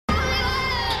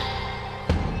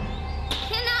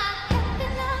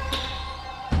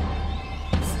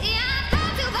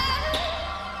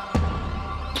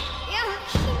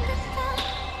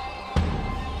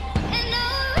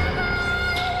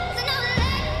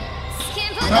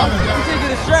You should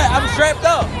get a strap. I'm strapped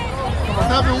up. What's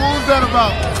happening? What was that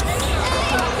about?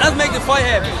 Let's make the fight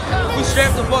happen. We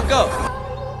strapped the fuck up.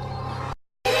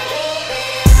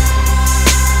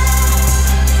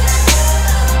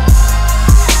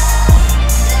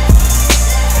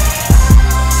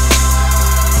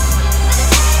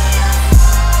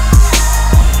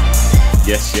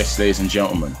 Yes, ladies and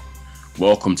gentlemen.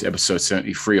 Welcome to episode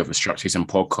 73 of the Strap Season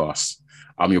Podcast.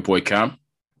 I'm your boy Cam. I'm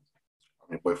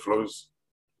your boy Flows.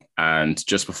 And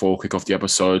just before we kick off the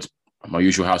episode, my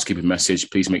usual housekeeping message,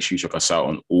 please make sure you check us out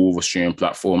on all the streaming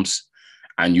platforms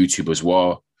and YouTube as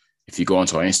well. If you go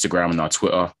onto our Instagram and our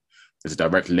Twitter, there's a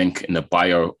direct link in the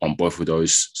bio on both of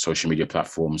those social media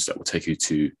platforms that will take you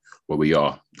to where we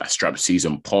are. That's Strap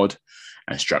Season Pod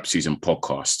and Strap Season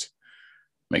Podcast.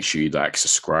 Make sure you like,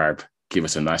 subscribe, give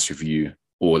us a nice review,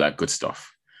 all that good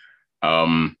stuff.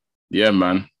 Yeah,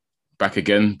 man. Back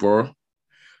again, bro.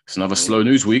 It's another slow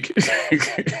news week.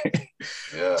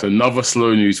 It's another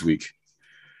slow news week.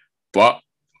 But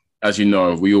as you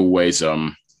know, we always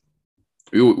find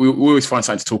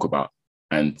something to talk about.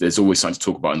 And there's always something to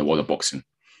talk about in the world of boxing.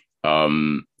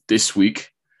 This week,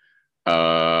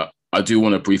 I do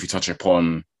want to briefly touch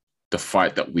upon the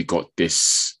fight that we got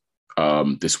this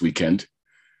weekend.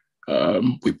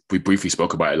 We briefly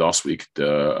spoke about it last week,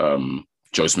 the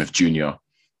Joe Smith Jr.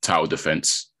 title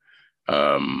defense.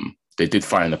 They did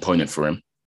find an opponent for him,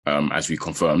 as we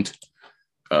confirmed.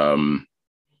 Do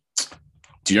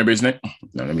you remember his name?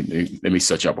 No, let me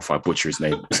search up before I butcher his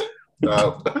name.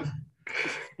 Well,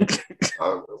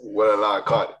 I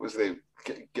can't. What's his name?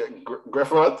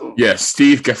 Geffrard? Yeah,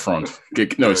 Steve Geffrard.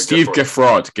 Steve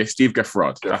Geffrard. Steve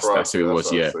Geffrard. That's who it was.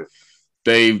 Yeah,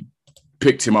 they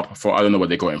picked him up for, I don't know where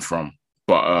they got him from,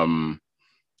 but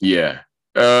he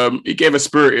gave a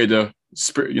spirited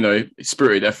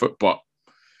effort, but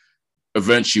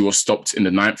eventually was stopped in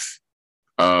the ninth.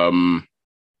 I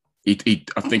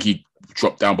think he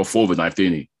dropped down before the ninth,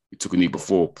 didn't he? He took a knee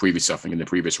previously, I think, in the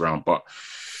previous round. But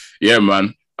yeah,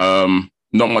 man, not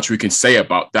much we can say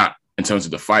about that in terms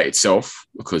of the fight itself,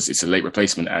 because it's a late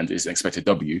replacement and it's an expected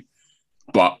W.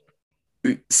 But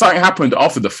something happened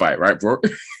after the fight, right, bro?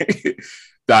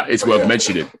 That is worth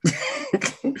mentioning.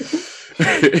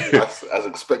 as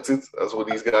expected, that's what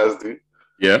these guys do.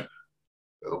 Yeah.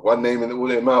 One name in all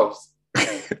their mouths.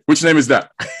 Which name is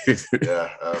that?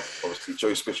 Obviously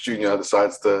Joe Smith Jr.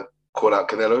 decides to call out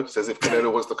Canelo. Says if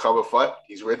Canelo wants to come and fight,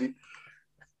 he's ready.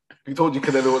 Who told you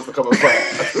Canelo wants to come and fight?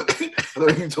 I don't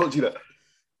know who told you that.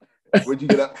 Where'd you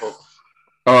get that from?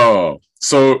 Oh,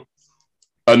 so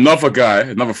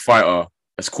another fighter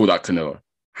has called out Canelo.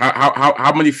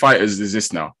 How many fighters is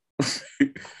this now?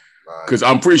 Because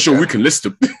I'm pretty sure we can list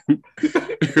them.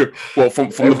 Well,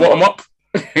 from the bottom up.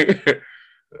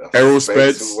 Errol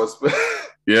Spence.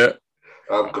 Yeah.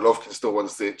 Golovkin still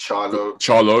wants it.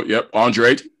 Charlo, yep.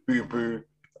 Andrade. Boo Boo.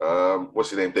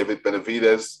 What's his name? David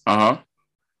Benavidez.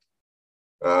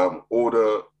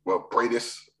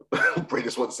 Bradis.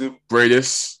 Bradis wants him.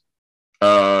 Bradis.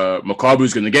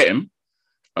 Makabu's going to get him.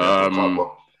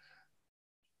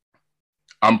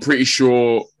 I'm pretty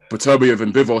sure Beterbiev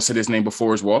and Bivol said his name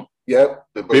before as well. Yeah.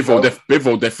 Bivol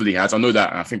definitely has. I know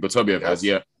that. I think Beterbiev has,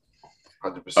 yeah.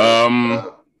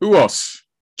 100%. Who else?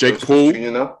 Jake Paul.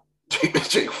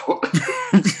 Jake Paul.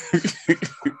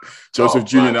 Joseph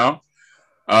Jr. now.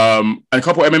 And a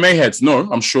couple of MMA heads. No,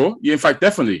 I'm sure. Yeah, in fact,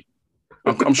 definitely.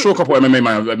 I'm sure a couple of MMA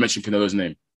men have mentioned Canelo's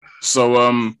name. So,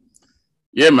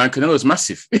 yeah, man, Canelo's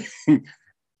massive.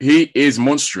 He is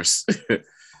monstrous.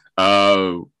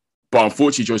 But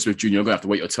unfortunately, Joe Smith Jr., you're going to have to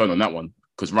wait your turn on that one.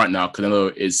 Because right now,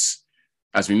 Canelo is,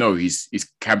 as we know, he's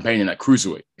campaigning at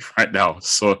cruiserweight right now.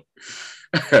 So,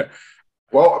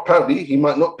 well, apparently he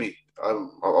might not be.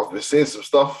 I've been seeing some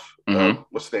stuff.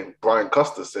 What's his name? Brian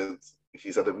Custer said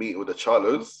he's had a meeting with the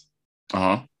Charlos,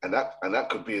 and that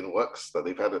could be in the works. That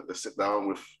they've had a sit down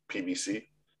with PBC.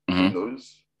 Who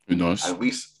knows? And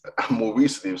more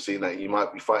recently, we've seen that he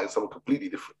might be fighting someone completely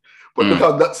different. But look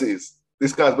how nuts it is.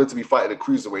 This guy's meant to be fighting a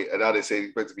cruiserweight, and now they're saying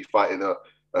he's meant to be fighting a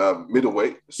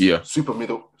middleweight, super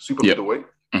middleweight.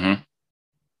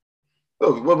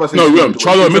 No, what am I saying? No,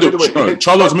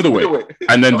 Charlo's middleweight.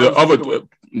 And then the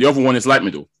other one is light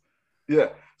middle. Yeah.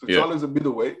 So Charlo's a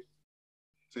middleweight.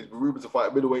 So he's been rumored to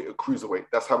fight a middleweight and cruiserweight.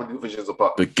 That's how many divisions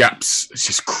apart. The gaps, it's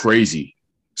just crazy.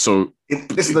 So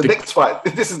this is the next fight.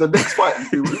 This is the next fight.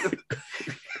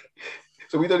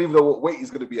 So we don't even know what weight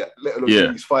he's going to be at, let alone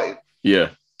who he's fighting. Yeah.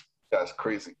 That's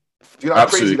crazy. Do you know how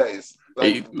crazy that is?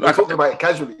 We're talking about it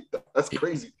casually. That's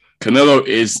crazy. Canelo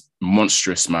is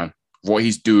monstrous, man. What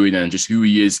he's doing and just who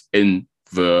he is in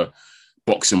the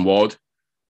boxing world,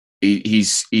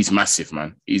 he's massive,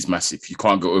 man. He's massive. You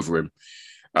can't go over him.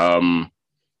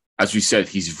 As we said,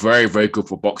 he's very, very good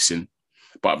for boxing.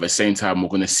 But at the same time, we're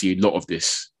going to see a lot of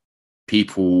this.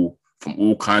 People from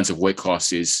all kinds of weight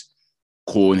classes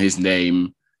calling his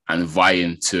name and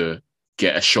vying to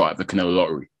get a shot at the Canelo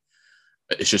lottery.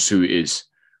 It's just who it is.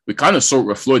 We kind of saw it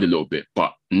with Floyd a little bit,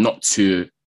 but not to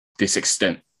this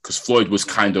extent, because Floyd was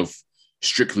kind of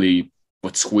strictly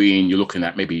between, you're looking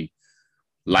at maybe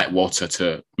light welter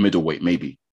to middleweight,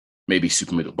 maybe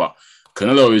super middle. But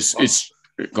Canelo is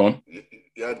go on.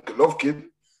 Yeah, Golovkin.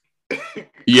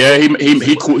 Yeah,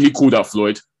 he called out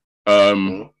Floyd,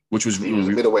 which was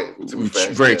middleweight.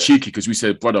 Very cheeky, because we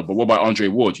said, brother, but what about Andre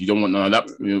Ward? You don't want none of that.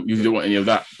 You don't want any of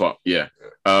that. But yeah,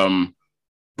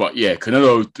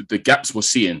 Canelo, the gaps we're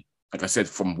seeing, like I said,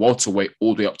 from welterweight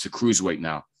all the way up to cruiserweight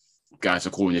now, guys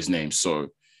are calling his name. So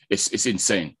it's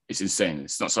insane. It's insane.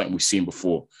 It's not something we've seen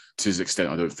before to this extent,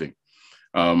 I don't think.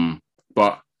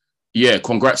 But yeah,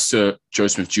 congrats to Joe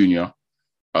Smith Jr.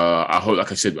 I hope,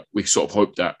 like I said, we sort of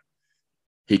hope that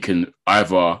he can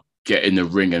either get in the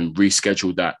ring and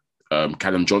reschedule that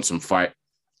Callum Johnson fight.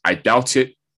 I doubt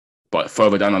it, but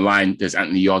further down the line, there's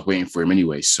Anthony Yarde waiting for him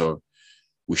anyway. So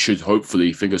we should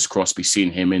hopefully, fingers crossed, be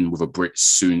seeing him in with a Brit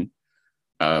soon,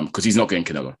 because he's not getting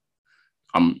Canelo.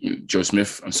 Joe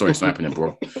Smith. I'm sorry, sniping him,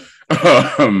 bro.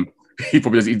 He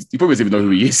probably doesn't even know who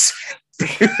he is.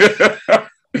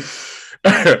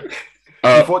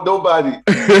 For nobody.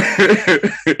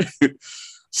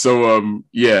 So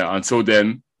until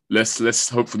then, let's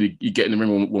hopefully get in the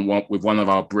ring with one of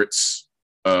our Brits,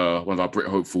 one of our Brit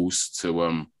hopefuls to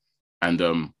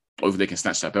hopefully they can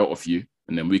snatch that belt off you,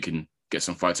 and then we can get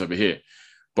some fights over here.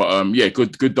 But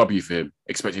good W for him,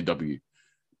 expected W.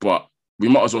 But we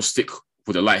might as well stick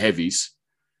with the light heavies,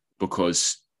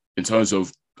 because in terms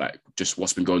of like just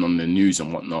what's been going on in the news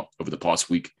and whatnot over the past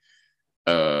week,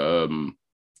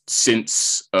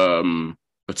 since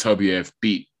Beterbiev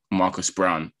beat Marcus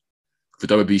Brown, the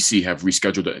WBC have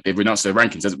rescheduled it. They've announced their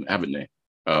rankings, haven't they?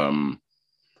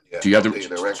 Do you have the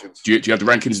rankings? Do you have the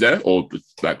rankings there, or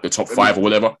like the top five or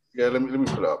whatever? Yeah, let me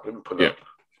pull it up.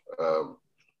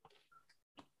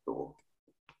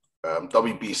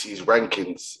 WBC's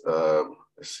rankings.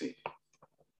 Let's see.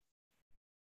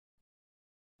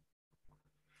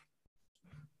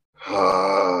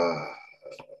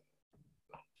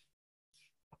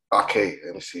 Okay,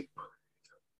 let me see.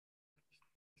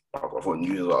 I've got a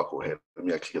news article here. Let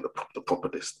me actually get the proper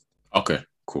list. Okay,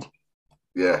 cool.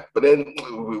 Yeah, but then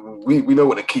we know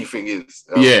what the key thing is.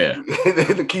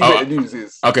 The key bit of news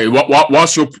is... Okay,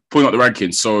 whilst you're pulling up the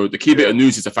rankings, so the key bit of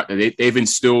news is the fact that they've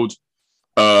instilled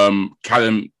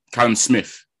Callum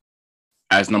Smith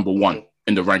as number one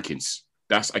in the rankings.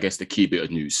 That's, I guess, the key bit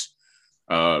of news.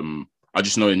 I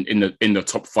just know in the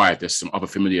top five, there's some other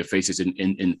familiar faces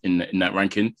in that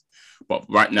ranking. But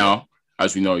right now,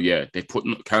 as we know, they put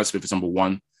Callum Smith as number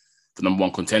one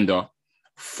contender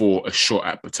for a shot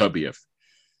at Beterbiev.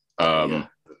 You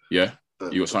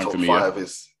got something for me? Five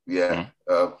is you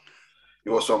got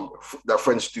that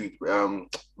French dude,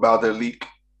 Baldelic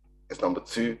is number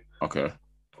two. Okay.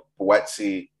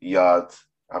 Buatsi, Yarde,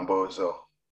 and Bozo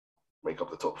make up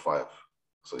the top five.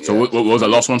 So what was that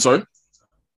last one? Sorry.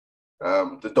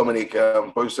 The Dominic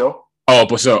Bosel. Oh,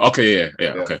 Bosel. Okay,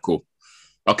 yeah. Okay, cool.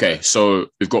 Okay, so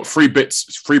we've got three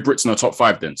Brits in the top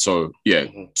five then. So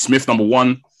Smith number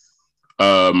one,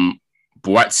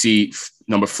 Buatsi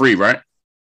number three, right?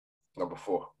 Number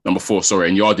four, sorry,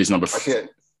 and Yarde is number three.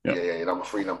 Yeah, number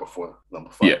three, number four,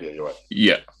 number five. Yeah, you're right.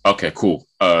 Yeah. Okay, cool.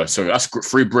 So that's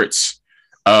three Brits.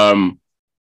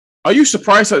 Are you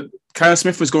surprised that Callum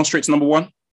Smith was going straight to number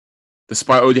one,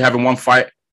 despite already having one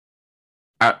fight?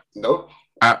 Nope.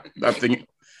 At that thing,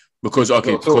 because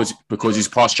he's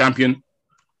past champion.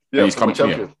 Yeah, he's coming.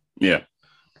 Champion. Yeah.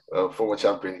 Former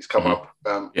champion. He's come up.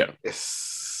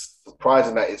 It's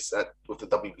surprising that it's with the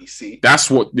WBC. That's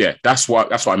what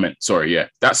I meant. Sorry. Yeah,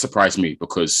 that surprised me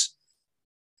because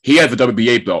he had the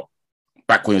WBA belt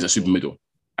back when he was at super middle.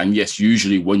 And yes,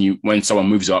 usually when someone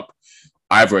moves up,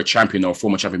 either a champion or a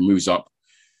former champion moves up,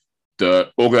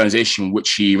 the organization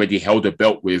which he already held a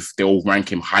belt with, they all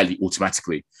rank him highly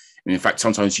automatically. And in fact,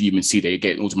 sometimes you even see they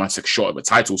get an automatic shot of a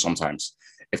title sometimes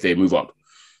if they move up.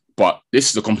 But this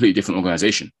is a completely different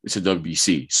organization. It's a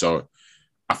WBC. So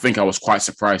I think I was quite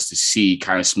surprised to see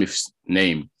Callum Smith's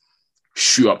name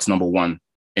shoot up to number one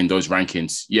in those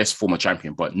rankings. Yes, former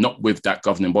champion, but not with that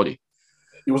governing body.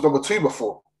 He was number two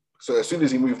before. So as soon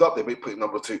as he moved up, they put him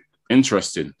number two.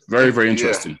 Interesting. Very, very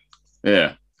interesting.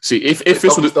 Yeah. See, if this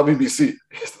was the WBC,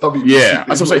 it's the WBC. Yeah,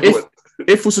 as I was saying,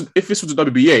 if this was the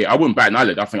WBA, I wouldn't bat an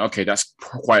eyelid. I think, okay, that's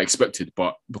quite expected,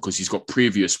 but because he's got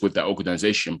previous with that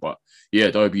organization. But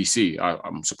yeah, WBC,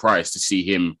 I'm surprised to see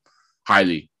him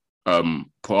highly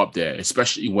put up there,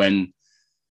 especially when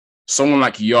someone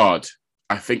like Yard,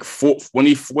 I think, when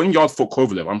Yard fought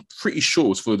Kovalev, I'm pretty sure it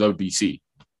was for the WBC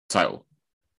title.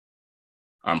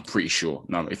 I'm pretty sure.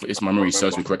 Now, if my memory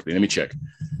serves me correctly, let me check.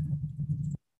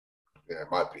 Yeah, it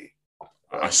might be.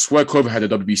 I swear Kovalev had a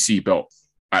WBC belt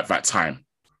at that time.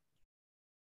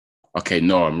 Okay,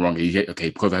 no, I'm wrong.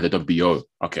 Kovalev had a WBO.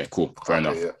 Okay, cool. Fair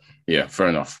enough. Yeah, fair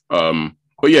enough.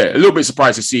 But yeah, a little bit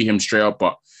surprised to see him straight up,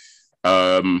 but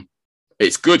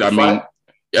it's good. I mean,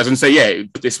 as I say, yeah,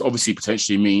 but this obviously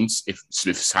potentially means if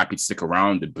Smith's happy to stick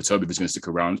around and Beterbiev is going to stick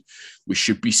around, we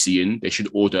should be seeing, they should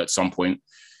order at some point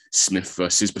Smith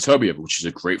versus Beterbiev, which is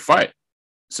a great fight.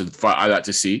 So the fight I like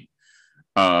to see.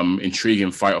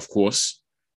 Intriguing fight, of course.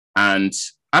 And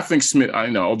I think Smith, I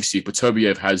know, obviously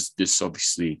Beterbiev has this,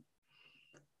 obviously,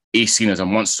 he's seen as a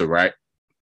monster, right?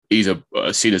 He's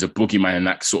seen as a boogeyman in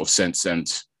that sort of sense and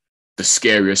the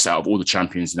scariest out of all the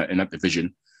champions in that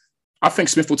division. I think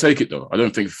Smith will take it, though. I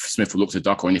don't think Smith will look to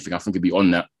duck or anything. I think he'll be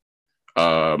on that.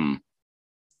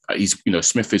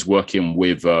 Smith is working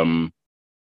with Buddy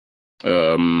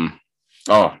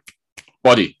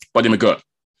McGirt.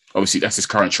 Obviously, that's his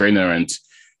current trainer, and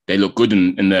they look good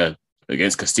in there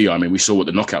against Castillo. I mean, we saw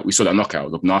that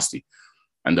knockout looked nasty.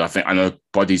 And I know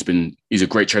he's a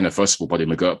great trainer, first of all, Buddy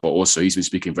McGirt, but also he's been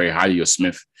speaking very highly of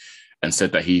Smith and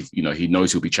said that he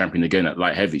knows he'll be champion again at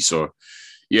light heavy. So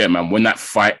yeah, man, when that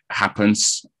fight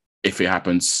happens, if it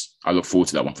happens, I look forward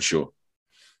to that one for sure.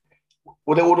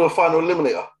 Will they order a final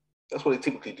eliminator? That's what they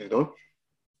typically do, no?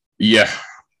 Yeah.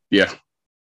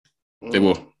 They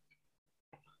will.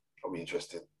 That'll be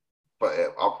interesting. But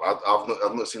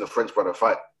I've not seen a French brother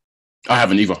fight. I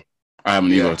haven't either.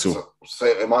 At all. So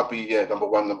it mimight be number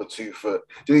one, number two for.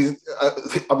 I'm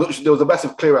not sure there was a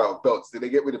massive clear out of belts. Did they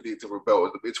get rid of the interim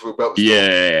belt? The interim belt.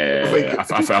 Yeah,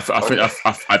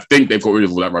 I think they've got rid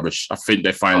of all that rubbish. I think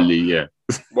they finally,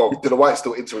 Well, Dillian Whyte's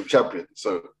still interim champion,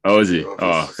 so. Oh, is he?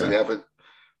 Okay. So they haven't.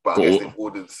 But I guess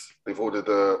they've ordered.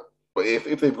 But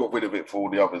if they've got rid of it for all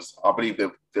the others, I believe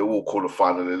they will call a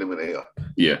final eliminator.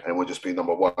 Yeah, and we'll just be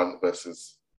number one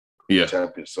versus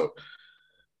champion. So,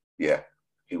 yeah.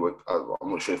 He would. I'm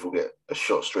not sure if he'll get a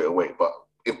shot straight away, but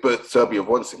if Beterbiev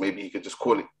wants it, maybe he could just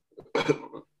call it.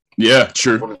 Yeah,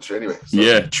 true. Anyway, so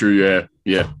yeah, true.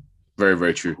 Yeah, very,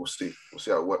 very true. We'll see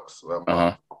how it works.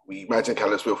 We imagine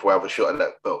Callum Smith will have a shot at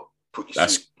that belt pretty soon.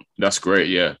 That's great.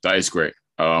 Yeah, that is great.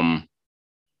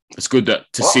 It's good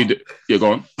to see that you're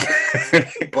going.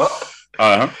 But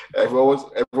everyone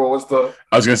wants to.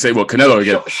 I was going to say, well, Canelo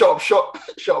again. Shot.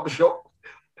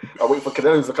 I wait for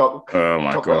Canelo to come. Oh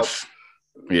my gosh.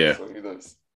 Yeah. So who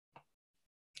knows?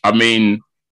 I mean,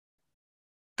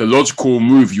 the logical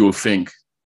move you'll think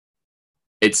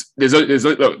there's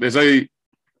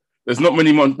not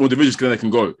many more divisions Canelo can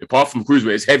go apart from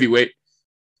cruiserweight. It's heavyweight,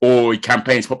 or he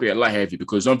campaigns properly at light heavy,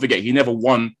 because don't forget he never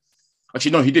won.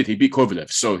 Actually, no, he did. He beat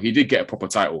Kovalev, so he did get a proper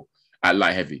title at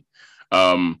light heavy.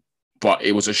 But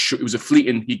it was a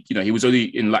fleeting. He was only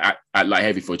in at light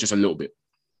heavy for just a little bit.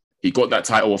 He got that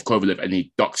title of Kovalev and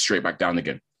he ducked straight back down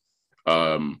again.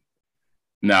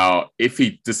 Now, if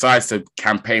he decides to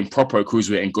campaign proper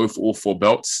cruiserweight and go for all 4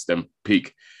 belts, then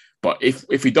peak. But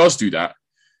if he does do that,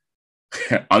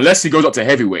 unless he goes up to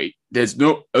heavyweight, there's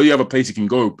no only other place he can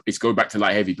go is go back to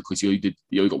light heavy, because he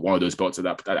only got one of those belts at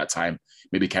that time.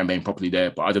 Maybe campaign properly there,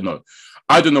 but I don't know.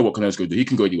 I don't know what Canelo's going to do. He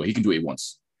can go anywhere. He can do it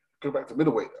once. Go back to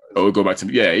middleweight. Oh, go back to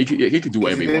he can do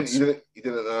whatever he wants.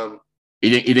 He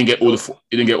didn't get all the 4.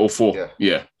 He didn't get all 4.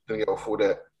 Yeah. Didn't get all 4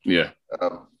 there. Yeah.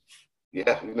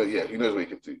 Who knows what he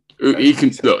can do? He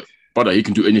can look, brother. He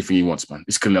can do anything he wants, man.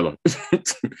 It's Canelo.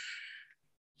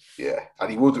 Yeah,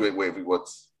 and he will do it wherever he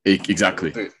wants.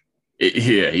 Exactly.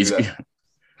 He's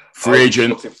free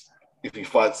agent. If he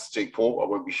fights Jake Paul, I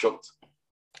won't be shocked.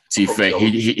 To be fair,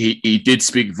 he did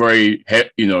speak very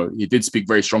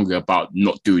strongly about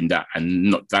not doing that and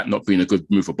not being a good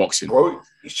move for boxing. Bro,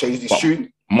 he's changed his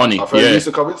tune. Money. I've heard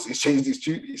recent comments. He's changed his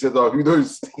tune. He said, "Oh, who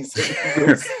knows?" He said, "Who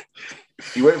knows?"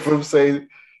 He went from saying,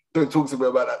 "Don't talk to me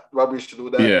about that rubbish and all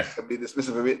that," and be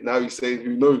dismissive of it. Now he's saying,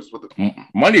 "Who knows?"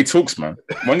 Money talks, man.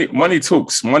 Money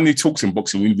talks. Money talks in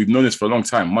boxing. We've known this for a long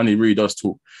time. Money really does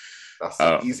talk. That's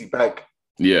an easy bag.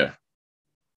 Yeah,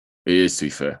 it is, to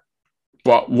be fair.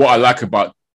 But what I like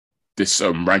about this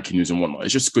ranking news and whatnot,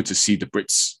 it's just good to see the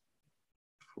Brits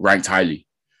ranked highly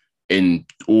in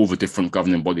all the different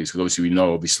governing bodies. Because obviously we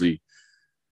know,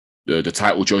 the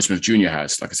title Joe Smith Jr.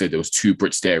 has. Like I said, there was 2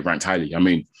 Brits there ranked highly. I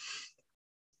mean,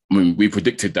 we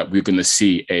predicted that we were going to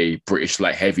see a British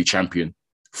light heavy champion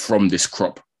from this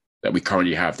crop that we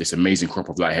currently have, this amazing crop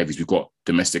of light heavies we've got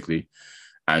domestically.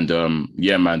 And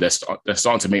yeah, man, they're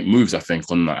starting to make moves, I think,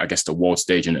 on, I guess, the world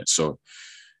stage in it. So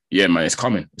yeah, man, it's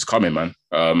coming, man.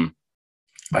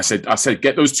 I said,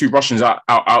 get those two Russians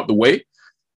out the way,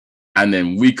 and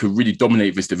then we could really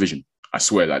dominate this division. I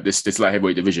swear, like this light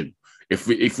heavyweight division.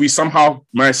 If we somehow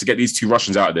manage to get these two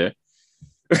Russians out of there,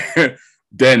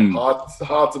 then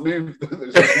hard to move.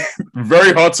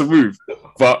 Very hard to move.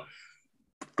 But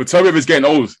Beterbiev is getting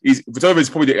old. Beterbiev is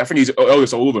probably, I think he's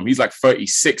oldest of all of them. He's like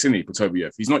 36, isn't he,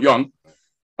 Beterbiev? He's not young.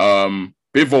 Bivol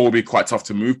will be quite tough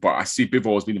to move, but I see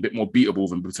Bivol as being a bit more beatable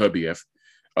than Beterbiev.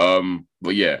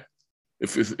 But yeah,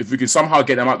 if we can somehow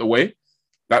get them out the way,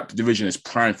 that division is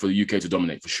primed for the UK to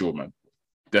dominate for sure, man.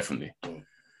 Definitely.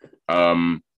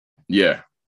 Yeah,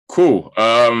 cool.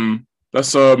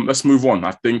 Let's move on.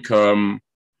 I think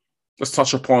let's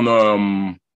touch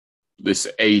upon this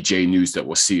AJ news that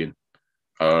we're seeing.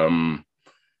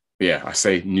 Yeah, I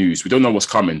say news. We don't know what's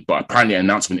coming, but apparently an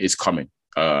announcement is coming.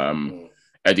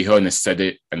 Eddie Hearn has said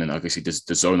it, and then obviously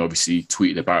the Zone obviously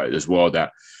tweeted about it as well,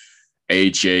 that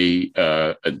AJ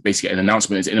basically an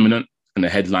announcement is imminent, and the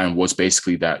headline was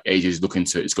basically that AJ is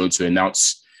going to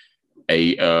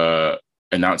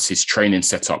announce his training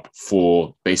setup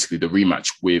for basically the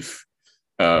rematch with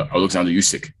Alexander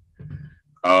Usyk.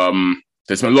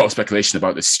 There's been a lot of speculation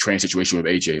about this training situation with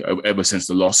AJ ever since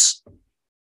the loss.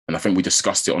 And I think we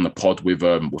discussed it on the pod with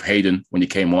Hayden when he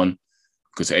came on,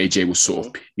 because AJ was sort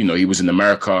of, he was in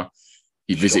America.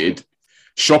 He visited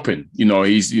shopping,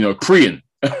 he's, preying,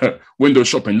 window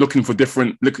shopping, looking for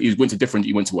different, he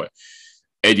went to what?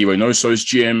 Eddie Reynoso's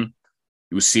gym.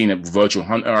 He was seen at Virgil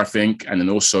Hunter, I think. And then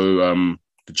also the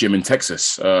gym in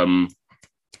Texas. I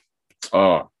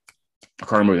can't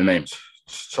remember the name.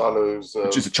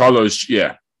 Charlo's,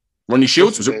 yeah. Ronnie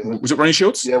Shields? Was it Ronnie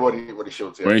Shields? Yeah, Ronnie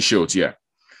Shields, yeah. Ronnie Shields, yeah.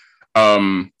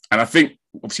 And I think,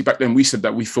 obviously, back then we said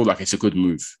that we feel like it's a good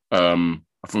move.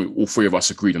 I think all three of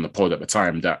us agreed on the pod at the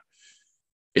time that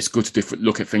it's good to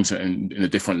look at things in a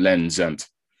different lens. And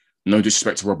no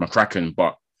disrespect to Rob McCracken,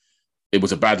 but it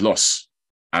was a bad loss.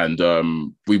 And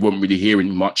we weren't really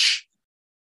hearing much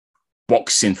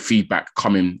boxing feedback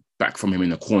coming back from him in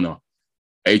the corner.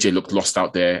 AJ looked lost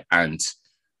out there, and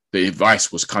the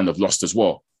advice was kind of lost as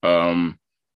well.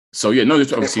 So yeah, no,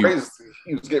 obviously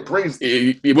he was getting praised.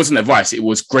 It wasn't advice; it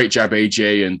was great jab,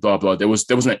 AJ, and blah blah. There was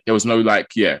no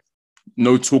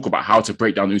no talk about how to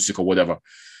break down Usyk or whatever.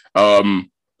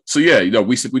 So yeah,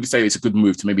 we say it's a good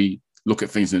move to maybe look at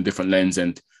things in a different lens,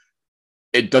 and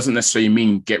it doesn't necessarily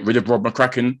mean get rid of Rob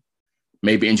McCracken.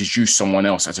 Maybe introduce someone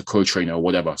else as a co-trainer or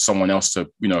whatever, someone else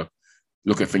to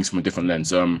look at things from a different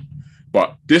lens.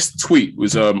 But this tweet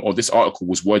was, or this article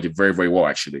was worded very, very well,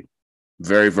 actually.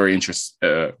 Very, very interesting.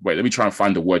 Wait, let me try and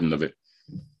find the wording of it.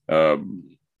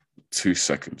 2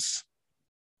 seconds.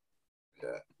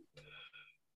 Yeah.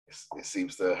 It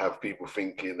seems to have people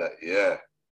thinking that, yeah,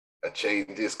 a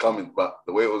change is coming, but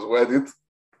the way it was worded.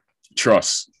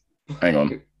 Trust. Hang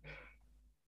on.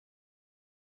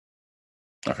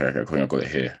 Okay, I got it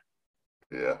here.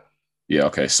 Yeah. Yeah,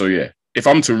 okay. So, yeah, if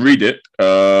I'm to read it,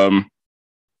 it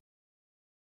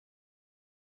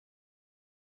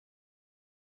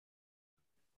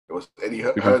was Eddie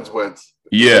Hearn's words.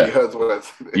 Yeah. Eddie Hearn's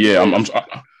words. Yeah,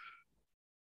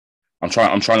 I'm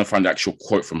trying to find the actual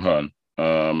quote from Hearn.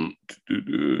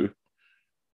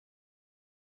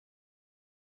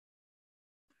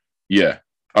 Yeah.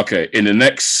 Okay. In the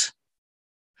next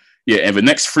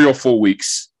 3 or 4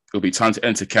 weeks, it'll be time to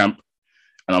enter camp,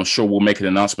 and I'm sure we'll make an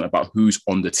announcement about who's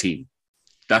on the team.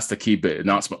 That's the key bit,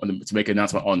 to make an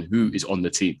announcement on who is on the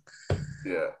team.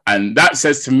 Yeah. And that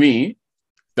says to me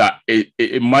that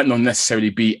it might not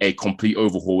necessarily be a complete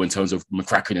overhaul in terms of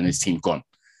McCracken and his team gone.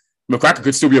 McCracken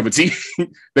could still be on the team.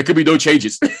 There could be no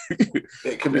changes.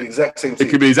 It could be the exact same team. It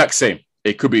could be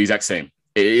the exact same.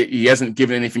 He hasn't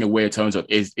given anything away in terms of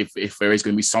if there is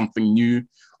going to be something new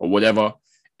or whatever.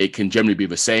 It can generally be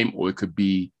the same, or it could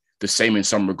be the same in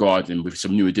some regard and with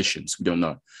some new additions. We don't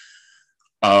know.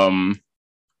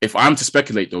 If I'm to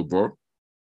speculate, though, bro,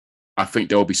 I think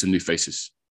there will be some new faces.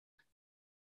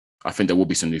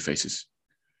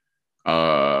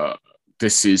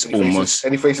 This is almost...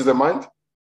 Any faces in mind?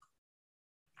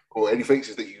 Or any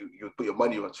faces that you put your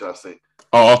money on, should I say?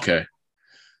 Oh, okay.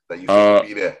 That you think will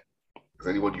be there? Is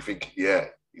anyone you think, yeah,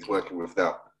 he's working with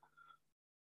now?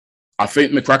 I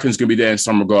think McCracken's going to be there in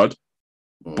some regard,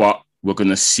 but we're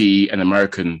going to see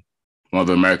one of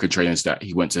the American trainers that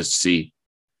he went to see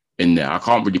in there. I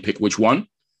can't really pick which one,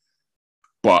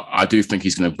 but I do think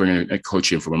he's going to bring a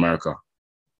coach in from America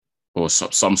or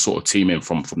some sort of team in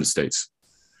from the States.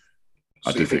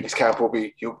 So you think his camp will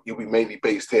be, he'll be mainly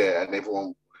based here and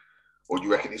everyone, or do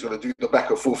you reckon he's going to do the back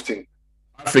and forth thing?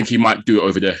 I think he might do it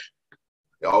over there.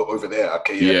 Over there,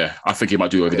 okay. Yeah, I think he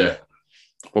might do it over there.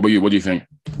 What about you? What do you think?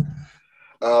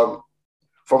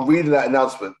 From reading that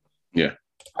announcement, yeah,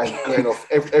 and going off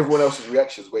everyone else's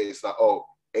reactions, where it's like, oh,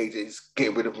 AJ's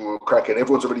getting rid of McCracken.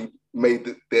 Everyone's already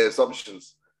made their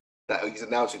assumptions that he's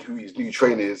announcing who his new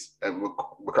trainer is, and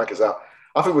McCracken's out.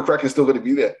 I think McCracken's still going to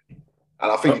be there,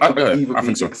 and I think it could even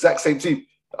be the exact same team.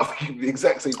 I think the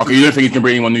exact same. Okay, you don't think he can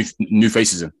bring anyone new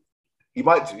faces in? He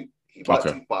might do. But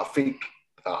I think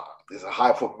there's a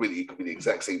high probability it could be the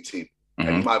exact same team. Mm-hmm.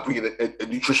 And he might bring in a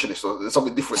nutritionist or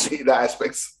something different in that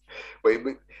aspect. But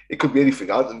it could be anything.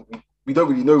 We don't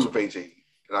really know with AJ.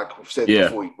 Like we've said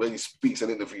before, when he speaks in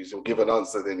interviews, he'll give an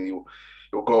answer, then he'll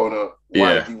go on a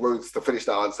winding roads to finish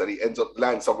that answer, and he ends up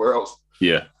land somewhere else.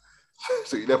 Yeah.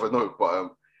 So you never know.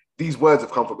 But these words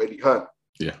have come from Eddie Hearn.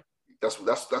 Yeah. That's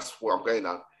where I'm going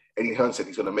now. Eddie Hearn said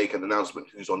he's going to make an announcement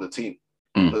who's on the team.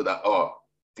 So that,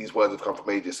 these words have come from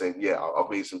AJ saying, yeah, I've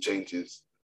made some changes.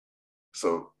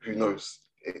 So who knows?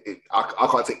 I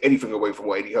can't take anything away from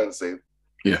what Eddie Hearn's saying.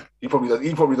 Yeah. He probably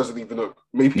doesn't even know.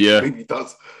 Maybe he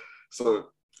does. So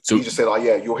he just said,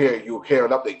 you'll hear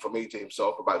an update from AJ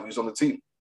himself about who's on the team.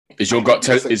 Is your gut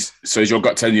telling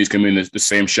you he's going to be in the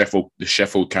same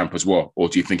Sheffield camp as well? Or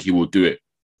do you think he will do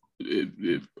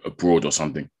it abroad or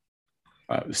something?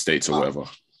 The States or whatever?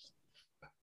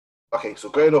 Okay, so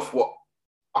going off what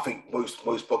I think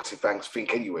most boxing fans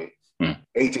think anyway,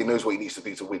 AJ knows what he needs to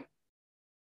do to win.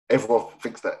 Everyone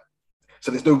thinks that.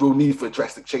 So there's no real need for a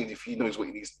drastic change if he knows what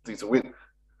he needs to do to win.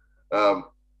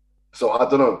 So I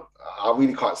don't know. I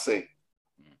really can't say.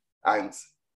 And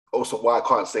also why I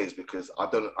can't say is because I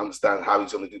don't understand how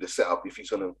he's going to do the setup if he's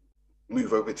going to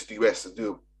move over to the US and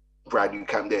do a brand new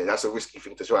camp there. That's a risky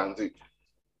thing to try and do.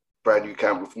 Brand new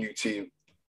camp with new team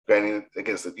going in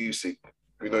against the Usyk.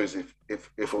 Who knows if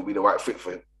it'll be the right fit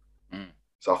for him.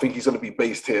 So I think he's going to be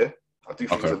based here. I do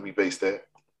think he's going to be based there.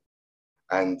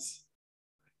 And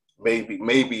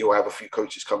maybe he'll have a few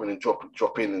coaches come in and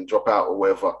drop in and drop out or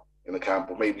whatever in the camp,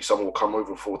 or maybe someone will come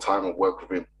over full time and work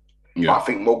with him. Yeah. But I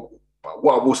think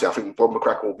what I will say, I think Bob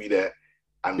McCracken will be there,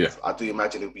 and I do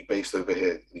imagine he'll be based over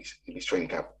here in his training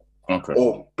camp. Okay.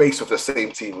 Or based with the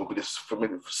same team. It'll be this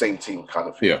familiar same team kind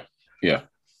of thing. Yeah.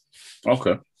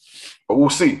 Okay. But we'll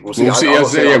see. We'll see.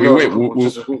 We wait. We'll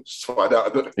just find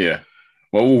out. Yeah.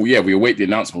 Well, we await the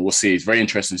announcement. We'll see. It's very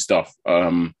interesting stuff.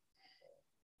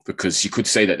 Because you could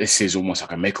say that this is almost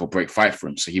like a make or break fight for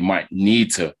him. So he might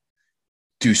need to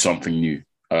do something new.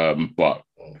 But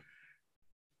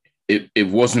it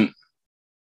wasn't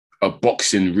a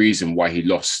boxing reason why he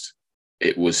lost.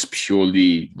 It was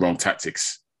purely wrong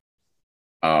tactics.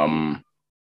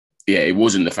 It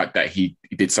wasn't the fact that he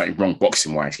did something wrong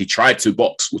boxing wise. He tried to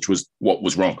box, which was what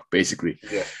was wrong, basically.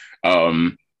 Yeah.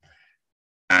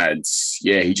 And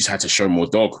he just had to show more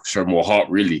dog, show more heart,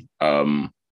 really. I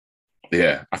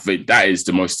think that is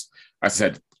the most, as I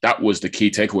said, that was the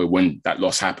key takeaway when that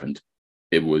loss happened.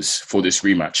 It was for this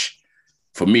rematch.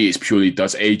 For me, it's purely,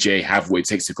 does AJ have what it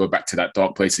takes to go back to that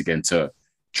dark place again, to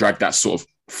drag that sort of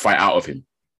fight out of him,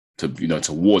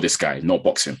 to war this guy, not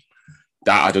box him.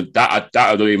 I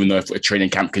don't even know if a training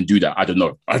camp can do that. I don't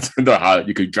know. I don't know how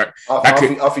you could drag. I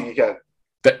think he can.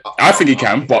 I think he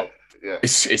can, but yeah.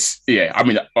 It's. I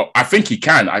mean, I think he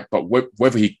can. But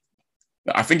whether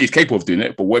I think he's capable of doing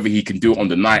it, but whether he can do it on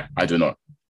the night, I don't know.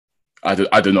 I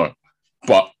don't know.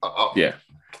 But yeah.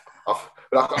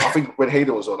 I think when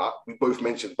Hayden was on, we both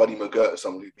mentioned Buddy McGirt as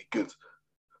someone who'd be good.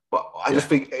 But I just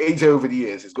think AJ over the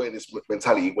years has got in this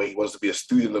mentality where he wants to be a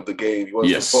student of the game. He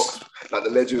wants to box like the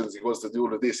legends. He wants to do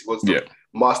all of this. He wants to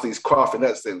master his craft in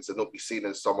that sense and not be seen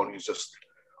as someone who's just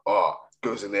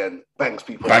goes in there and bangs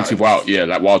people out.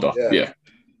 Like Wilder. Yeah.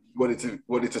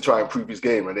 Wanted to try and prove his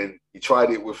game, and then he tried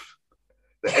it with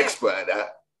the expert at that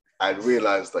and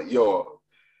realized that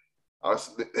I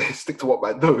stick to what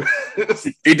man do.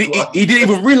 He didn't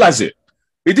even realize it.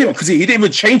 He didn't, because he didn't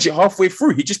even change it halfway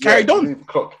through. He just carried on.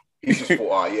 He just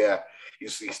thought,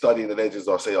 he's studying the legends.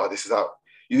 I'll say, this is how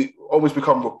you almost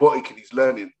become robotic in his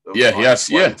learning.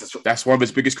 That's one of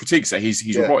his biggest critiques, that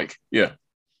he's robotic. Yeah.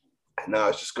 Now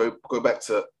it's just go back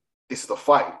to, this is the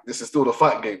fight. This is still the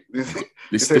fight game.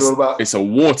 It's a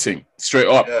war thing, straight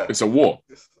up. Yeah. It's a war.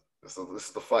 This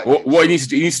is the fight. What he needs to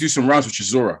do? He needs to do some rounds with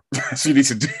Chisora. That's what he needs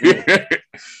to do.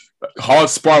 Hard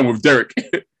sparring with Derek.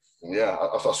 Yeah,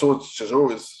 I saw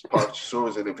Chisora's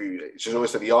interview. Chisora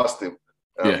said he asked him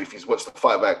if he's watched the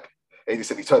fight back, and he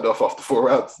said he turned off after 4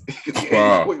 rounds.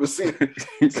 Wow. What he was seeing.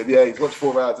 He said, he's watched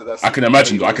 4 rounds, and that's. I can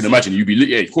imagine. You'd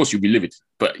be, of course, you'd be livid,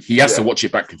 but he has to watch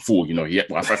it back in full.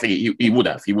 I think he would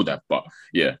have. But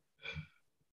yeah.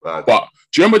 But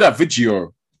do you remember that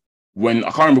video when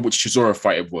I can't remember which Chisora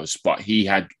fight it was, but he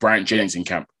had Bryant Jennings in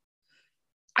camp,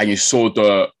 and you saw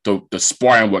the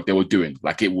sparring work they were doing.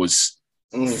 Like it was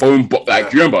phone, but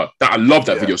like you remember that I love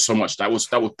that video so much. That was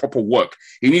proper work.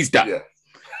 He needs that. Yeah.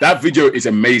 That video is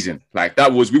amazing. Like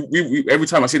that was we every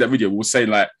time I see that video, we're saying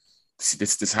like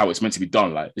this is how it's meant to be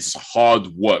done. Like this is hard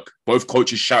work. Both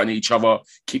coaches shouting at each other,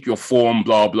 keep your form,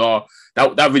 blah blah.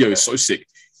 That video is so sick.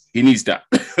 He needs that.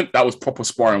 That was proper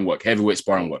sparring work, heavyweight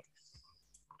sparring work.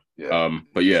 Yeah.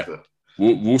 But yeah,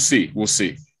 we'll see. We'll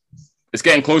see. It's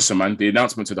getting closer, man. The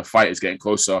announcement to the fight is getting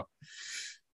closer.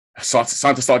 It's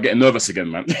time to start getting nervous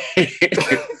again, man.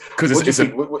 Because it's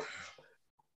there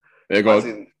you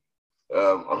go.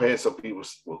 I'm hearing some people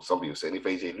saying if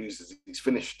AJ loses, he's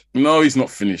finished. No, he's not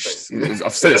finished.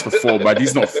 I've said this before, but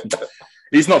he's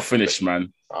not finished,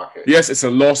 man. Okay. Yes, it's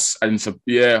a loss, and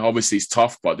obviously it's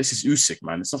tough, but this is Usyk,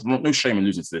 man. It's no shame in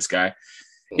losing to this guy.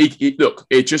 Look,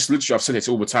 it just literally, I've said it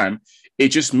all the time. It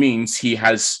just means he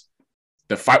has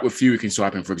the fight with Fury can still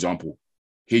happen, for example.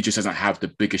 He just doesn't have the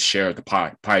biggest share of the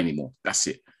pie anymore. That's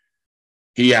it.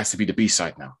 He has to be the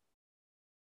B-side now.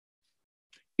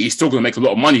 He's still going to make a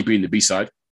lot of money being the B-side.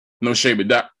 No shame with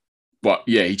that. But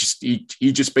yeah, he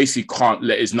just basically can't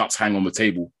let his nuts hang on the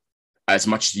table as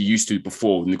much as he used to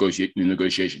before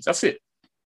negotiations. That's it.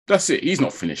 He's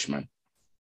not finished, man.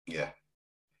 Yeah.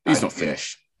 He's not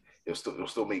finished. He'll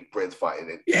still make bread fighting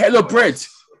it. Yeah, hella bread.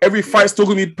 Every fight's still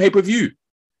going to be pay-per-view.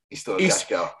 He's still a cash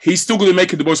cow. He's still going to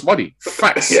make the most money.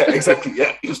 Facts. Yeah, exactly.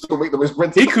 Yeah, he'll still make the most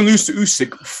bread. He can lose to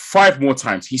Usyk 5 more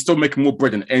times. He's still making more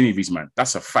bread than any of these men.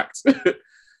 That's a fact.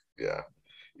 Yeah,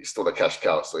 he's still a cash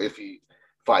cow. So if he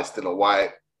fights Dylan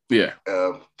White,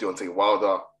 Deontay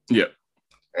Wilder,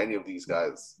 any of these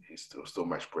guys, he's still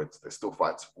match bread. There's still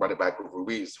fights. Running back with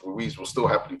Ruiz. Ruiz will still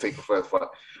happily take the first fight.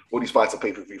 All these fights are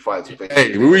pay-per-view fights.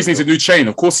 Hey, Ruiz needs a new chain.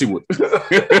 Of course he would.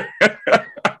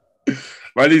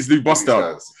 Man, needs a new bust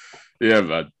out. Yeah,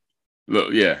 man.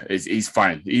 Look, yeah, he's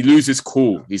fine. He loses,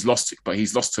 cool. He's lost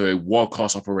to a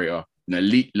world-class operator, an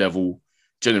elite level,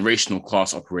 generational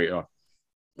class operator.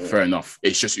 Yeah. Fair enough.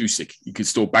 It's just Usyk. You can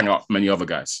still bang up many other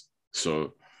guys.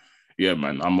 So, yeah,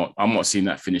 man, I'm not seeing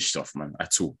that finished stuff, man,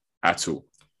 at all. Okay,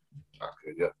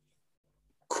 yeah.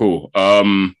 Cool.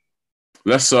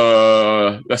 Let's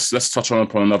touch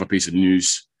upon another piece of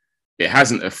news. It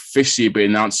hasn't officially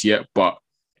been announced yet, but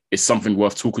it's something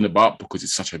worth talking about because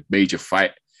it's such a major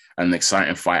fight and an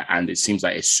exciting fight, and it seems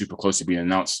like it's super close to being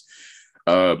announced.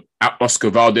 Oscar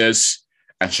Valdez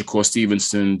and Shakur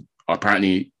Stevenson are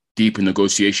apparently deep in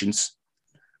negotiations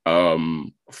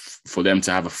for them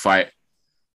to have a fight,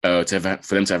 for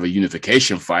them to have a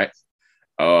unification fight.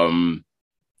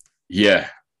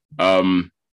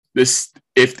 This,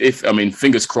 if I mean,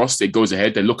 fingers crossed, it goes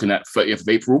ahead. They're looking at 30th of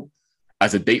April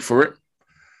as a date for it.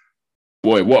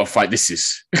 Boy, what a fight this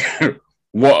is!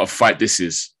 What a fight this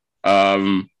is!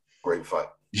 Great fight.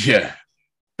 Yeah,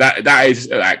 that is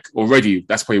like already.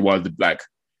 That's probably one of the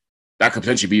that could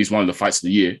potentially be one of the fights of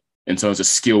the year in terms of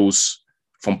skills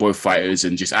from both fighters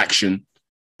and just action,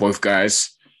 both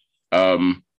guys.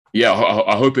 I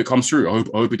hope it comes through. I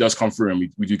hope it does come through, and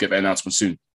we do get the announcement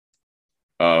soon.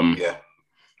 I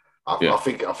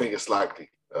think it's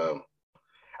likely.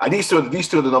 And these two are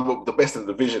the best in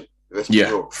the division. Let's be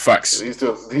real. Facts. These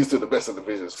two are the best in the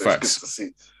division. So facts. It's good to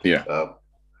see. Yeah.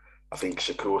 I think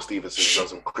Shakur Stevenson does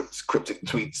some cryptic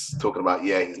tweets talking about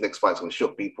his next fight's going to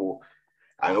shock people,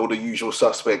 and all the usual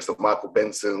suspects, the Michael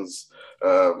Bensons,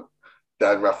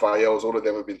 Dan Rafaels, all of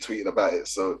them have been tweeting about it.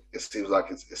 So it seems like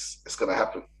it's going to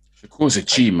happen. Shakur's a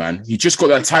G, man. He just got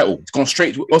that title. It's gone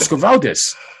straight to Oscar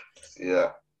Valdez.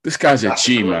 Yeah. This guy's a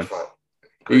G, man.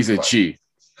 He's a G.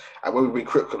 And when we've been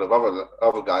critical of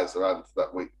other guys around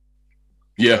that week.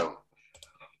 Yeah.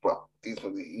 But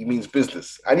he means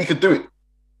business. And he could do it.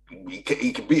 He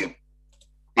can beat him.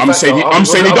 I'm saying he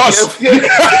does. He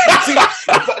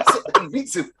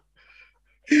beats him.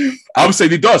 I'm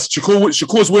saying he does.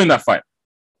 Shakur's winning that fight.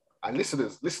 And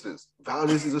listeners,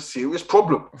 Valdez is a serious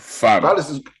problem. Fam.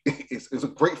 Valdez is a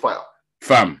great fighter.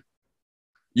 Fam.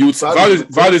 Valdez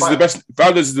is the best.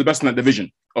 Valdez is the best in that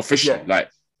division, officially. Yeah.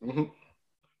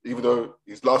 Even though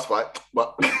his last fight,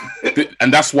 but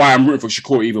and that's why I'm rooting for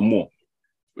Shakur even more,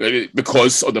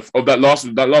 because of that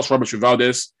last rubbish with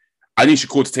Valdez. I need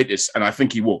Shakur to take this, and I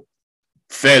think he will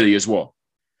fairly as well.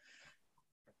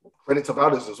 Credit to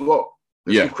Valdez as well.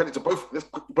 Credit to both guys.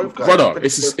 Brother,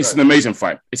 it's an amazing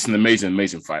fight. It's an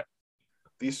amazing fight.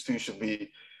 These two should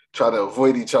be trying to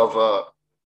avoid each other.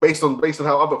 Based on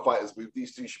how other fighters move,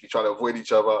 these two should be trying to avoid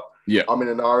each other. Yeah. I'm in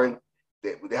an iron.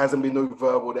 There hasn't been no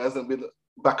verbal. There hasn't been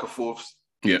back and forths.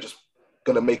 Yeah. Just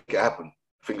gonna make it happen.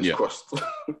 Fingers crossed.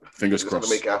 Fingers crossed.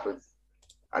 Gonna make it happen.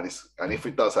 and if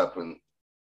it does happen,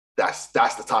 that's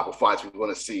the type of fights we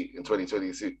want to see in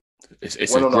 2022.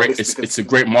 It's a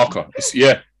great marker.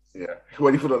 Yeah.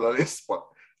 When you put on the list, but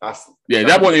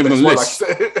that wasn't even on the list.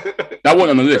 That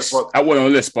wasn't on the list. That wasn't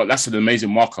on the list, but that's an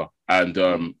amazing marker. And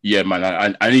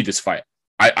man, I need this fight.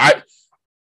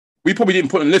 We probably didn't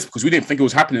put it on the list because we didn't think it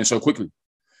was happening so quickly.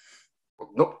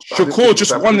 Nope. Shakur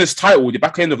just won this title at the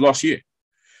back end of last year.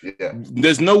 Yeah.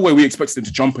 There's no way we expected him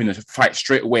to jump in a fight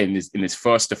straight away in his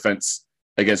first defense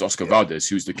against Oscar Valdez,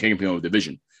 who's the kingpin of the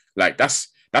division. Like that's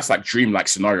like dream-like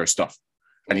scenario stuff.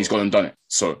 And he's gone and done it.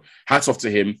 So hats off to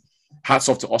him. Hats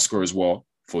off to Oscar as well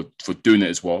for doing it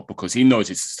as well, because he knows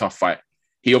it's a tough fight.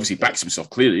 He obviously backs himself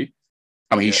clearly.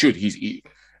 I mean, he should.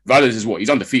 Valdez is what? He's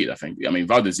undefeated, I think. I mean,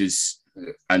 Valdez is,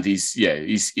 and he's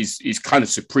kind of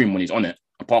supreme when he's on it.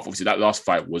 Apart from obviously that last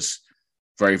fight was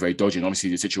very, very dodgy. And obviously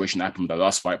the situation that happened with that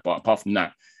last fight. But apart from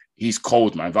that, he's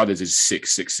cold, man. Valdez is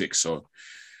 6'6". So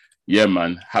yeah,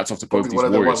 man. Hats off to both these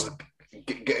warriors.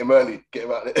 Get him early. Get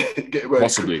him out there. Get him early.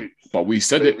 Possibly. Quickly. But we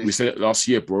said it. We said it last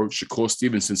year, bro. Shakur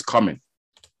Stevenson's coming.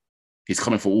 He's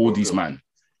coming for all these man.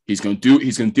 He's gonna deal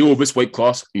with this weight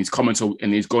class. And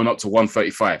he's going up to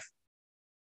 135.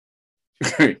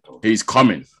 He's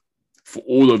coming for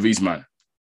all of these man.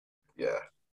 Yeah.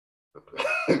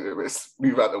 Let's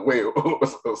move out the way or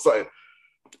something.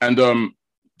 And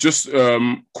just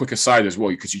quick aside as well,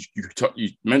 because you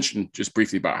mentioned just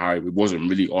briefly about how it wasn't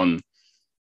really on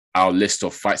our list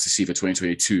of fights to see for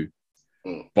 2022,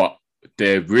 but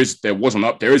there was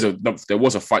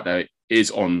a fight that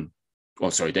is on. Oh,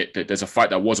 sorry, there's a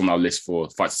fight that was on our list for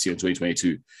fights to see in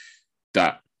 2022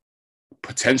 that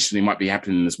potentially might be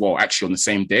happening as well. Actually, on the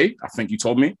same day, I think you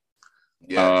told me.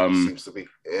 Yeah, it seems to be.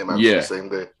 Yeah, man, the same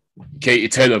day. Katie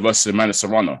Taylor versus Amanda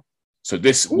Serrano. So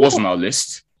this was on our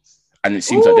list, and it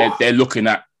seems like they're looking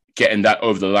at getting that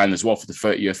over the line as well for the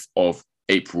 30th of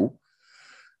April.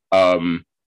 How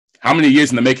many years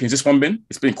in the making has this one been?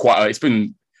 It's been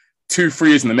 2-3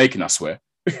 years in the making, I swear.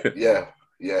 Yeah,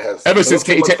 it has. Ever since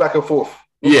Katie Taylor, back and forth.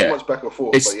 Much back and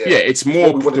forth. It's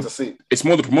more. It's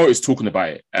more the promoters talking about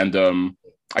it, and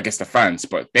I guess the fans,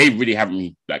 but they really haven't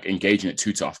been like engaging it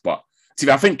too tough. But see,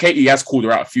 I think Katie has called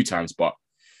her out a few times, but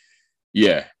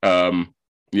I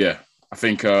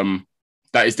think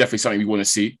that is definitely something we want to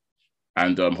see,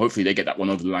 and hopefully they get that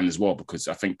one over the line as well, because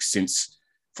I think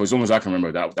for as long as I can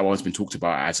remember, that one's been talked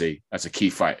about as a key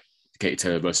fight, Katie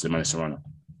Taylor versus Amanda Serrano.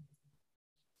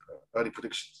 Early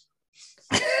predictions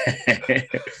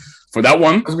for that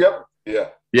one, because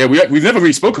we've never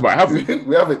really spoke about it, have we?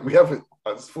 we haven't.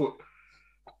 I just thought.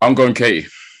 I'm going Katie.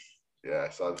 Yeah,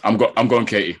 so I'm going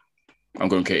Katie. I'm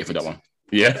going Katie for that one.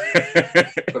 Yeah,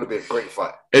 it's gonna be a great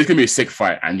fight. It's gonna be a sick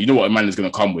fight, and you know what Amanda's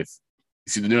gonna come with.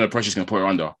 You see, the pressure's gonna put her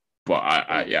under, but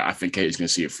I think Katie's gonna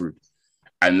see it through.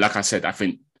 And like I said, I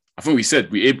think we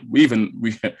said we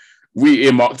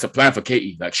earmarked a plan for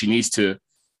Katie. Like she needs to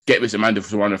get this Amanda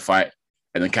Serrano fight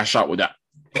and then cash out with that.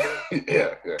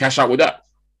 yeah. Cash out with that.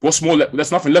 What's more?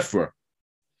 There's nothing left for her.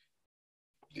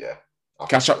 Yeah.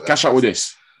 Cash out with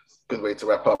this. Good way to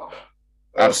wrap up.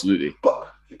 Absolutely.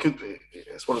 But it could be.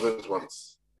 It's one of those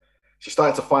ones. She's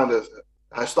starting to find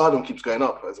her stardom keeps going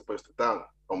up as opposed to down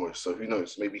almost. So who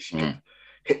knows? Maybe she can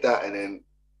hit that, and then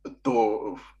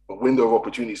a window of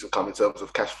opportunities will come in terms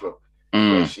of cash flow.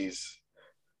 Where she's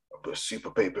a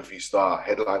super pay-per-view star,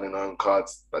 headlining her own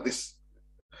cards like this.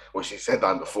 Well, she's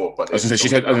headlined before, but it's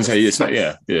not.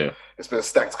 Yeah. It's been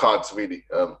stacked cards, really.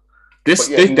 They'll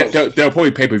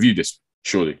probably pay-per-view this,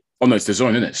 surely. Oh no, it's the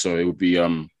zone, isn't it? So it would be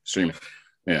streaming.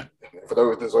 Yeah. For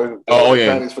those the zone.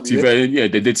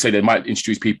 They did say they might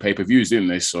introduce pay-per-views, didn't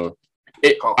they? So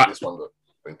can't for this one though.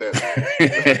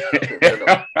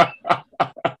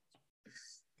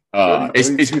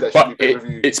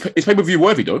 It's pay-per-view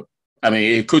worthy though. I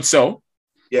mean, it could sell.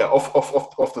 Yeah, off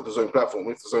the DAZN platform.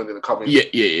 If the zone didn't come in. Yeah.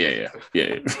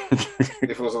 If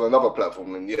it was on another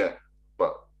platform, then yeah.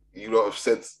 But you lot have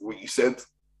said what you said,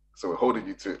 so we're holding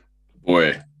you to it.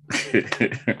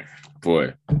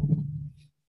 Boy.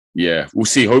 Yeah, we'll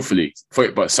see. Hopefully,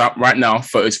 but right now,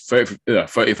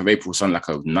 30th of April sounds like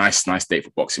a nice date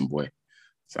for boxing, boy.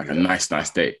 It's like a nice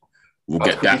date. We'll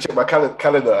get that. Check my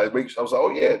calendar. I was like,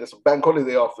 oh yeah, there's a bank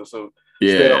holiday after, so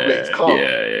stay up late.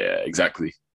 Yeah,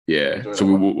 exactly. Yeah, so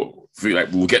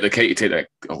we'll get the Katie Taylor.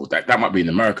 Oh, that might be in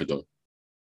America though.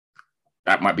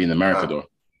 I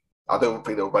don't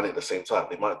think they'll run it at the same time.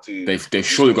 They might do. They've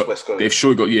surely got. They've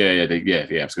surely got. Yeah.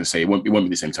 I was going to say it won't be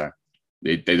the same time.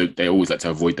 They always like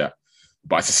to avoid that,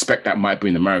 but I suspect that might be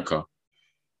in America.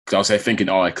 Because I was thinking,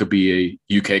 it could be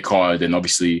a UK card, and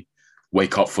obviously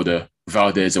wake up for the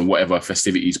Valdez and whatever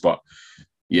festivities. But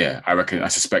yeah, I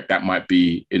suspect that might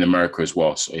be in America as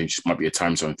well. So it just might be a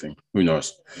time zone thing. Who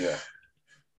knows? Yeah.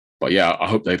 But yeah, I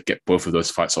hope they get both of those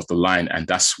fights off the line. And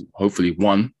that's hopefully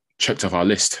one checked off our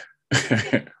list.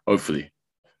 Hopefully.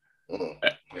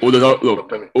 All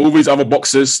these other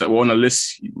boxers that were on the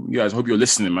list, you guys, hope you're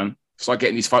listening, man. Start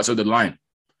getting these fights over the line.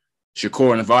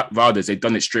 Shakur and Valdez, they've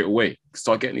done it straight away.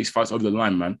 Start getting these fights over the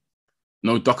line, man.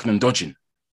 No ducking and dodging.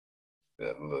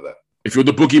 Yeah, none of that. If you're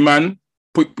the boogeyman,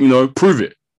 prove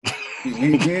it.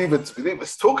 We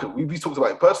talked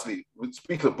about it personally.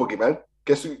 Speaking of boogeyman,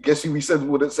 guess who we said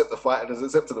would accept the fight and has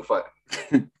accepted the fight?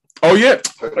 Oh yeah,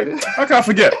 how can I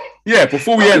forget? Yeah,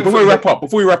 before we wrap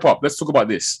up, let's talk about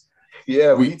this.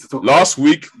 Yeah, we need to talk. Last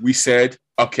week we said,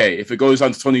 okay, if it goes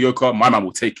down to Tony Yoka, my man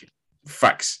will take it.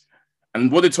 Facts.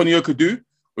 And what did Tony Yoka do?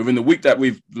 Within the week that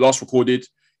we've last recorded,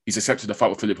 he's accepted the fight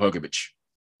with Filip Hrgović.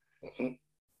 Mm-hmm.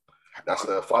 That's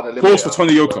the final. Pause for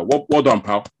Tony Yoka. Well done,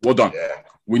 pal. Well done. Yeah.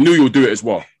 We knew you'll do it as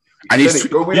well. And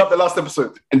go read up the last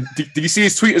episode. And did you see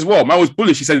his tweet as well? Man was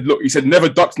bullish. He said, never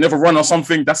ducked, never run or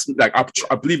something. That's like,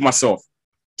 I believe myself.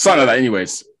 Something like that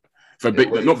anyways.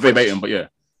 Not verbatim, but yeah.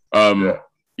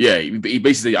 Yeah, he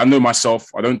basically, I know myself.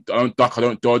 I don't duck, I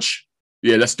don't dodge.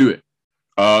 Yeah, let's do it.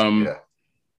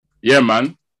 Yeah,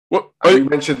 man. What? You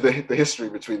mentioned the history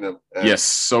between them. Yes.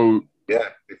 So yeah,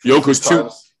 Yoko's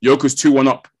 2-1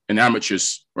 up in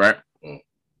amateurs, right?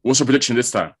 What's your prediction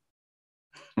this time?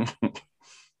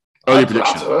 Early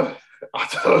prediction. I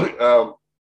don't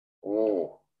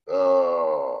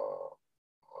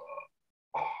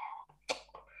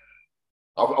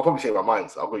I'll probably change my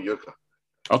mind. I'll go Yoka.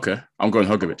 Okay, I'm going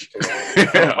Hrgović.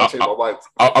 I'll change my mind.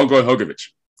 I'll go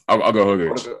Hrgović. I'll go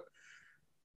Hrgović.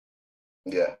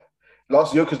 Yeah.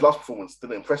 Yoka's last performance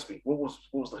didn't impress me. Who was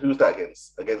that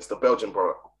against? Against the Belgian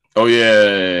brother. Oh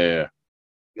yeah.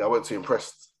 Yeah, I wasn't too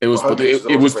impressed. It was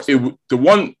the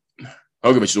one.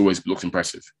 Hrgović always looks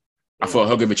impressive. I thought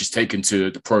Hrgović has taken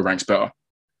to the pro ranks better.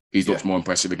 He's looked more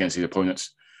impressive against his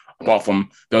opponents. Apart from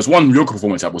there was one Yoka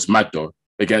performance that was mad though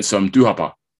against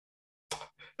Duhaupas.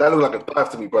 That looked like a dive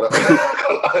to me, brother.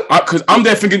 Because I'm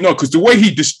there thinking because the way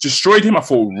he destroyed him, I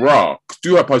thought raw.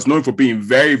 Duhaupas is known for being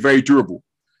very, very durable.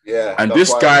 Yeah, and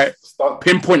this guy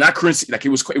pinpoint accuracy, like it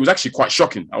was actually quite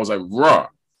shocking. I was like, raw.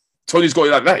 Tony's got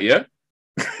it like that, yeah.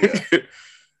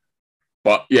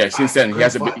 But yeah, since then he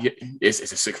has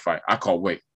it's a sick fight. I can't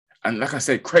wait. And like I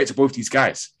said, credit to both these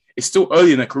guys. It's still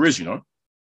early in their careers, you know.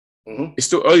 Mm-hmm. It's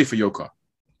still early for Yoka.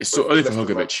 It's still early for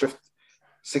Hrgović.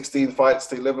 16 fights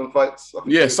to 11 fights.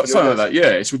 Yeah, something like that. Yeah,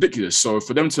 it's ridiculous. So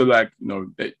for them to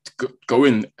go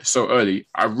in so early,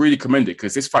 I really commend it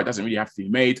because this fight doesn't really have to be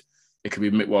made. It could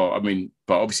be but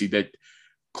obviously they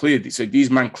clearly. So these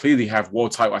men clearly have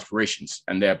world title aspirations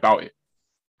and they're about it.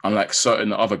 Unlike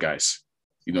certain other guys,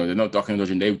 they're not ducking and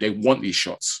dodging. They want these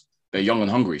shots. They're young and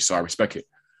hungry, so I respect it.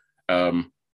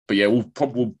 But yeah, we'll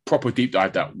proper deep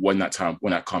dive that when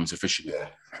that comes officially. Yeah.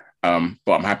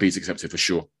 But I'm happy he's accepted for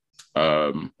sure.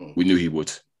 We knew he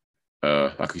would.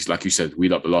 Like you said,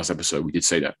 read up the last episode. We did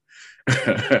say that.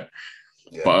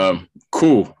 But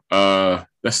cool.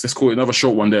 Let's call it another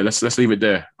short one there. Let's leave it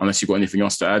there. Unless you've got anything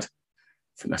else to add. I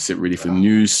think that's it really for the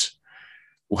news.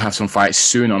 We'll have some fights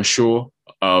soon, I'm sure.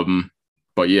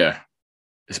 But yeah,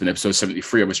 it's been episode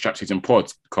 73 of the Strap Season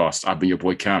podcast. I've been your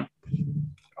boy Cam.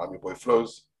 I'm your boy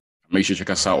Flows. Make sure you check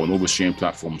us out on all the streaming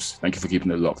platforms. Thank you for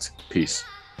keeping it locked. Peace.